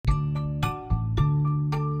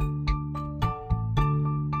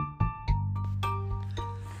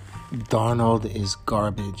Darnold is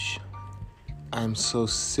garbage. I'm so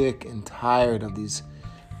sick and tired of these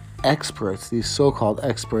experts, these so-called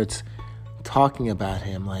experts, talking about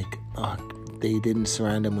him like they didn't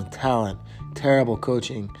surround him with talent, terrible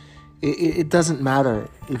coaching. It doesn't matter.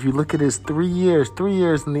 If you look at his 3 years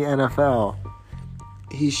in the NFL,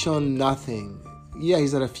 he's shown nothing. Yeah,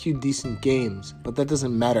 he's had a few decent games, but that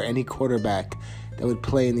doesn't matter. Any quarterback that would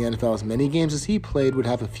play in the NFL as many games as he played would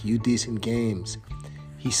have a few decent games.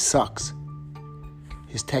 He sucks.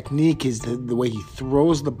 His technique is the way he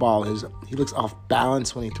throws the ball. He looks off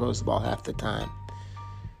balance when he throws the ball half the time.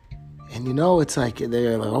 And it's like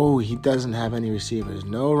they're like, oh, he doesn't have any receivers,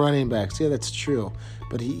 no running backs. Yeah, that's true.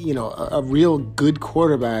 But a real good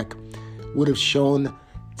quarterback would have shown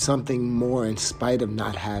something more in spite of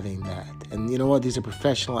not having that. And you know what? These are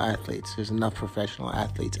professional athletes. There's enough professional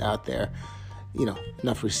athletes out there,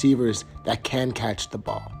 enough receivers that can catch the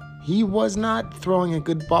ball. He was not throwing a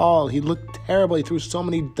good ball. He looked terrible. He threw so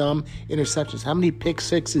many dumb interceptions. How many pick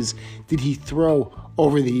sixes did he throw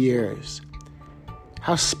over the years?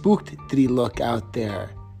 How spooked did he look out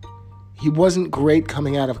there? He wasn't great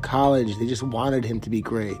coming out of college. They just wanted him to be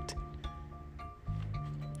great.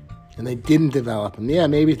 And they didn't develop him. Yeah,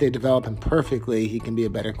 maybe if they develop him perfectly, he can be a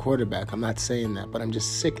better quarterback. I'm not saying that, but I'm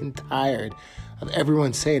just sick and tired of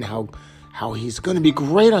everyone saying how he's going to be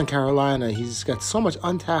great on Carolina. He's got so much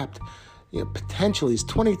untapped potential. He's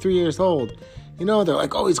 23 years old. They're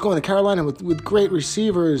like, oh, he's going to Carolina with great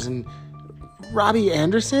receivers. And Robbie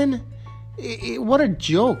Anderson? What a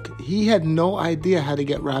joke. He had no idea how to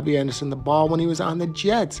get Robbie Anderson the ball when he was on the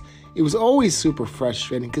Jets. It was always super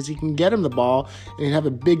frustrating because he can get him the ball and he'd have a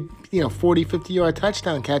big 40, 50-yard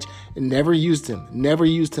touchdown catch and never used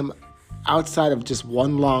him outside of just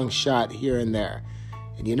one long shot here and there.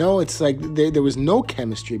 And it's like there was no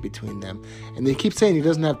chemistry between them. And they keep saying he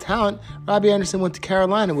doesn't have talent. Robbie Anderson went to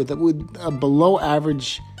Carolina with a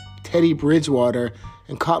below-average Teddy Bridgewater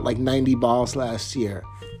and caught like 90 balls last year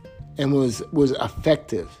and was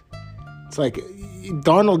effective. It's like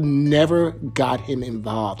Darnold never got him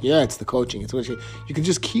involved. Yeah, it's the coaching. It's what you can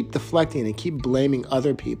just keep deflecting and keep blaming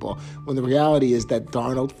other people when the reality is that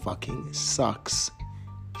Darnold fucking sucks.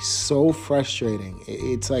 He's so frustrating.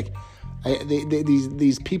 It's like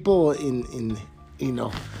these people in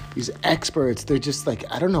these experts, they're just like,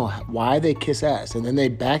 I don't know why they kiss ass, and then they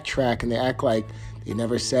backtrack and they act like they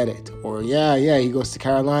never said it. Or yeah, he goes to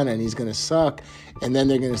Carolina and he's gonna suck, and then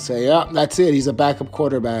they're gonna say, oh, that's it, he's a backup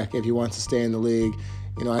quarterback if he wants to stay in the league.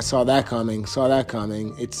 I saw that coming.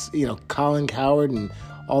 It's Colin Cowherd and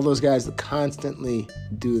all those guys that constantly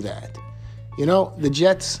do that. The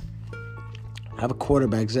Jets have a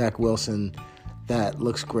quarterback, Zach Wilson, that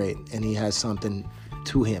looks great, and he has something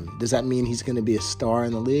to him. Does that mean he's going to be a star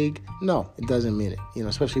in the league? No, it doesn't mean it.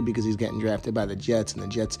 Especially because he's getting drafted by the Jets, and the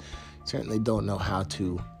Jets certainly don't know how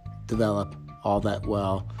to develop all that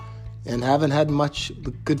well and haven't had much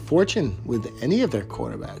good fortune with any of their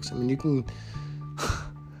quarterbacks. I mean, you can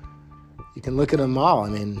look at them all. I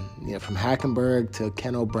mean, from Hackenberg to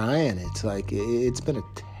Ken O'Brien, it's like it's been a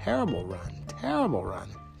terrible run.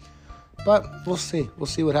 But we'll see. We'll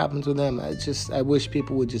see what happens with them. I wish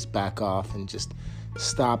people would just back off and just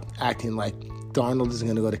stop acting like Darnold is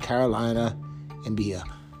going to go to Carolina and be a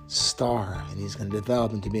star and he's going to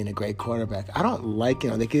develop into being a great quarterback. I don't like,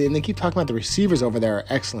 they keep talking about the receivers over there are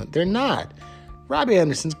excellent. They're not. Robbie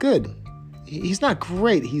Anderson's good. He's not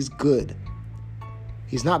great. He's good.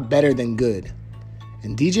 He's not better than good.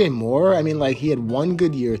 And DJ Moore, he had one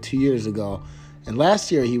good year 2 years ago, and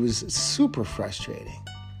last year he was super frustrating.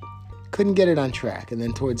 Couldn't get it on track. And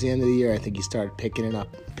then towards the end of the year, I think he started picking it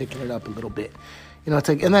up a little bit. It's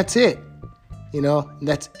like, and that's it.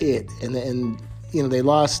 That's it. And they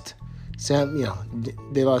lost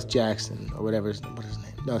they lost Jackson or what is his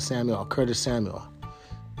name? No, Curtis Samuel.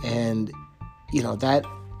 And, he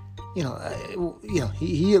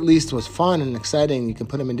at least was fun and exciting. You can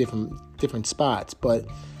put him in different spots. But,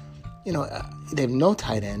 they have no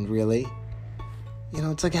tight end, really.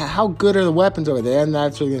 It's like, how good are the weapons over there? And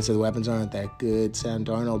that's what you're going to say. The weapons aren't that good. Sam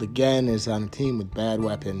Darnold, again, is on a team with bad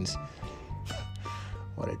weapons.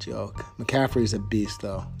 What a joke. McCaffrey's a beast,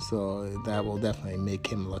 though. So that will definitely make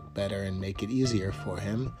him look better and make it easier for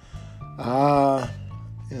him. I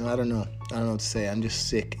don't know. I don't know what to say. I'm just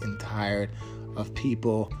sick and tired of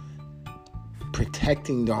people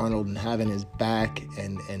protecting Darnold and having his back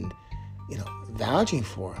and vouching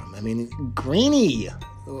for him. Greeny.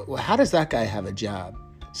 How does that guy have a job?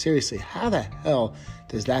 Seriously, how the hell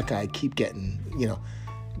does that guy keep getting,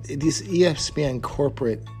 these ESPN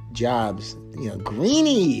corporate jobs?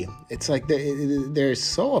 Greeny. It's like they're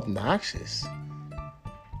so obnoxious.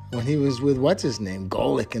 when he was with, what's his name,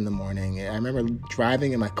 Golick in the morning. I remember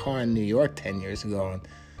driving in my car in New York 10 years ago, and,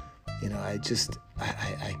 you know, I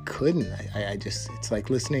couldn't. I just, it's like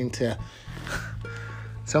listening to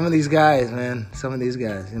some of these guys, man. Some of these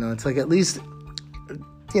guys, you know, it's like at least,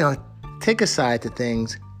 you know, take a side to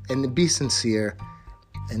things and be sincere.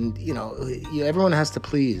 And, you know, everyone has to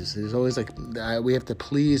please. There's always like, we have to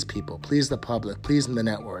please people, please the public, please the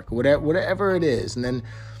network, whatever it is. And then,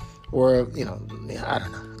 or, you know, I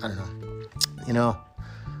don't know. You know,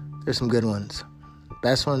 there's some good ones.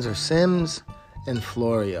 Best ones are Sims and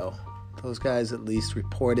Florio. Those guys at least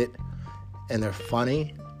report it, and they're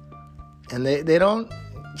funny. And they don't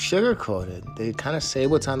sugarcoat it. They kind of say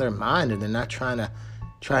what's on their mind, and they're not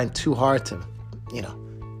trying too hard to, you know,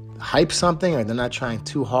 hype something, or they're not trying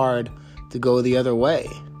too hard to go the other way.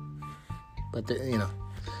 But, you know,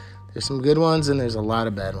 there's some good ones and there's a lot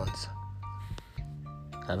of bad ones.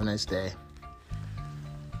 Have a nice day.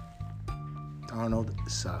 Darnold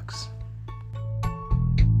sucks.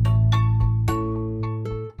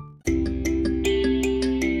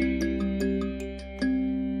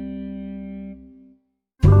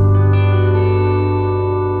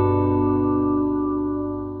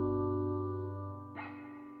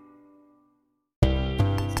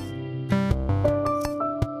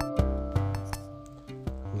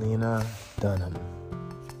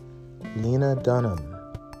 Lena Dunham.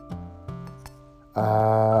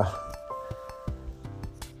 I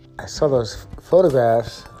saw those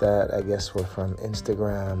photographs that I guess were from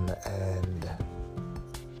Instagram and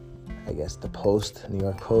I guess the Post, New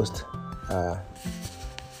York Post,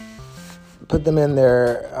 put them in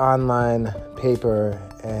their online paper,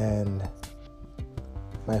 and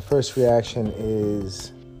my first reaction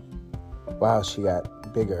is, wow, she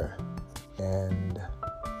got bigger. And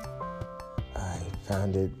I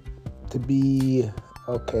found it to be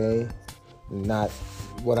okay, not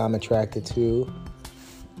what I'm attracted to.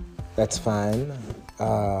 That's fine.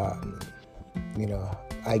 You know,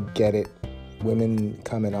 I get it. Women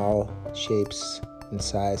come in all shapes and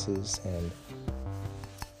sizes, and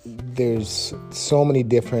there's so many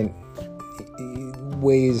different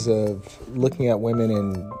ways of looking at women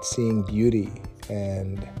and seeing beauty.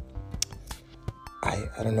 And I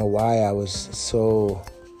don't know why I was so,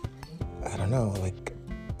 I don't know, like,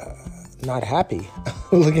 not happy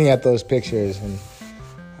looking at those pictures. And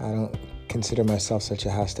I don't consider myself such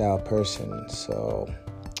a hostile person. So,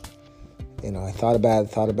 you know, I thought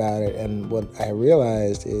about it. And what I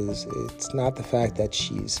realized is it's not the fact that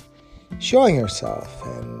she's showing herself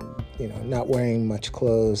and, you know, not wearing much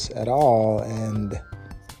clothes at all. And,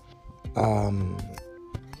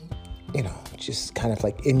 you know, just kind of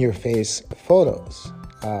like in-your-face photos.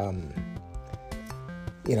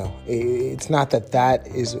 You know, it's not that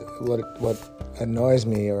is what annoys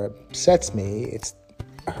me or upsets me. It's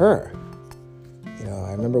her. You know,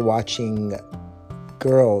 I remember watching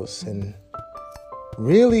Girls and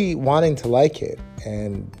really wanting to like it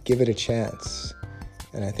and give it a chance.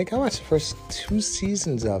 And I think I watched the first 2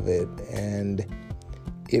 seasons of it, and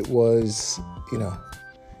it was, you know,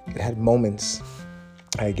 it had moments,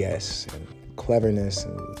 I guess, and cleverness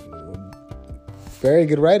and very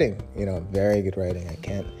good writing, you know, very good writing. I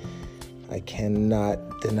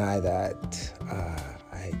cannot deny that.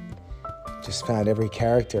 I just found every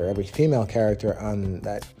female character on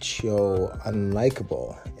that show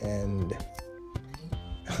unlikable. And,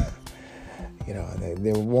 you know,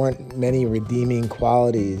 there weren't many redeeming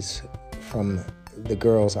qualities from the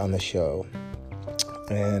girls on the show.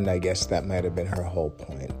 And I guess that might have been her whole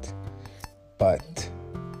point. But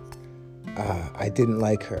I didn't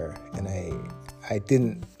like her, and I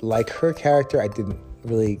didn't like her character. I didn't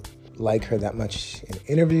really like her that much in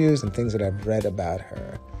interviews and things that I've read about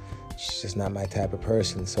her. She's just not my type of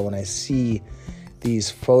person. So when I see these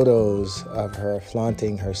photos of her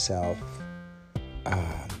flaunting herself,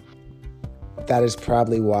 that is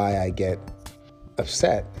probably why I get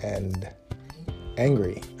upset and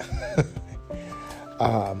angry.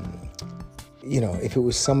 You know, if it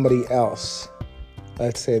was somebody else,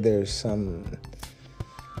 let's say there's some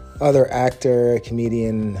other actor,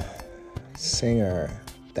 comedian, singer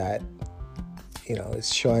that, you know,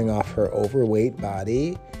 is showing off her overweight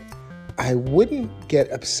body, I wouldn't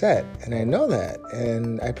get upset, and I know that,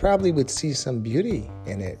 and I probably would see some beauty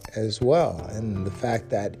in it as well. And the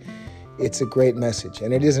fact that it's a great message,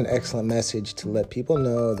 and it is an excellent message to let people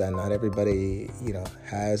know that not everybody, you know,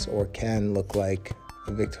 has or can look like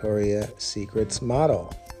a Victoria's Secret's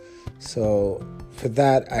model. So for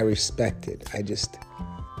that, I respect it. I just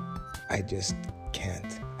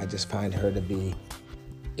can't. I just find her to be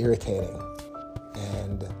irritating.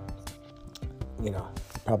 And, you know,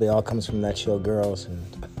 it probably all comes from that show Girls.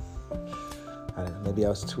 And I don't know, maybe I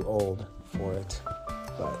was too old for it,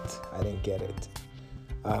 but I didn't get it.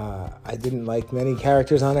 I didn't like many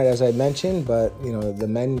characters on it, as I mentioned, but, the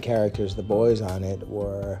men characters, the boys on it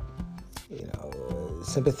were,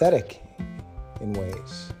 sympathetic in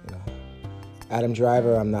ways. Adam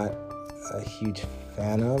Driver, I'm not a huge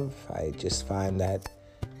fan of. I just find that,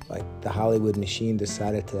 like, the Hollywood machine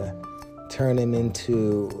decided to turn him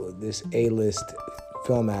into this A-list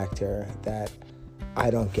film actor that I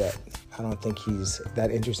don't get. I don't think he's that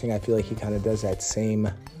interesting. I feel like he kind of does that same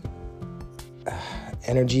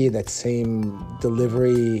energy, that same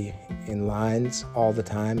delivery in lines all the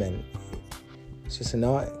time, and it's just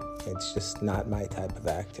annoying. It's just not my type of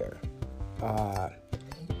actor.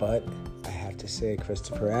 But I have to say,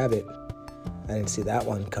 Christopher Abbott, I didn't see that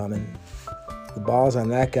one coming. The balls on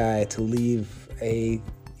that guy to leave a,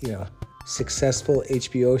 successful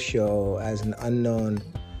HBO show as an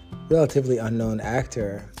relatively unknown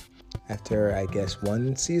actor after, I guess,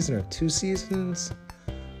 1 season or 2 seasons.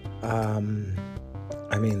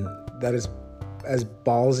 That is as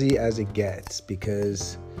ballsy as it gets,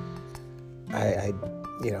 because I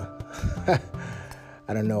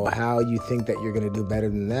I don't know how you think that you're going to do better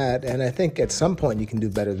than that. And I think at some point you can do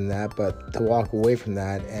better than that, but to walk away from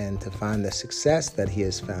that and to find the success that he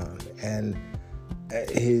has found and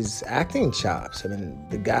his acting chops.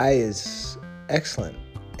 The guy is excellent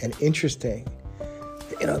and interesting.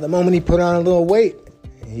 The moment he put on a little weight,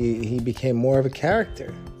 he became more of a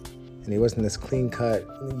character. And he wasn't this clean-cut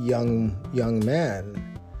young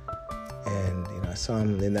man. And, I saw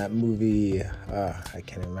him in that movie, I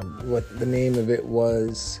can't remember what the name of it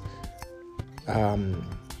was,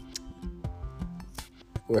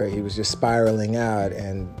 where he was just spiraling out,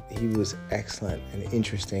 and he was excellent and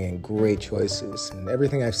interesting and great choices. And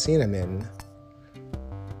everything I've seen him in,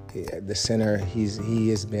 The Sinner, he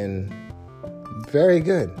has been very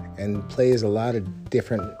good and plays a lot of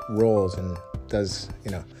different roles and does,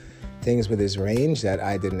 things with his range that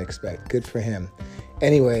I didn't expect. Good for him.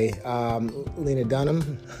 Anyway, Lena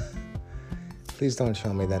Dunham, please don't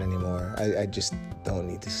show me that anymore. I just don't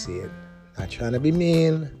need to see it. Not trying to be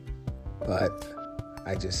mean, but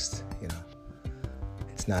I just,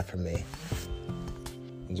 it's not for me.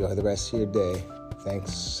 Enjoy the rest of your day.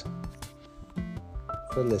 Thanks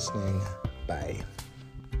for listening. Bye.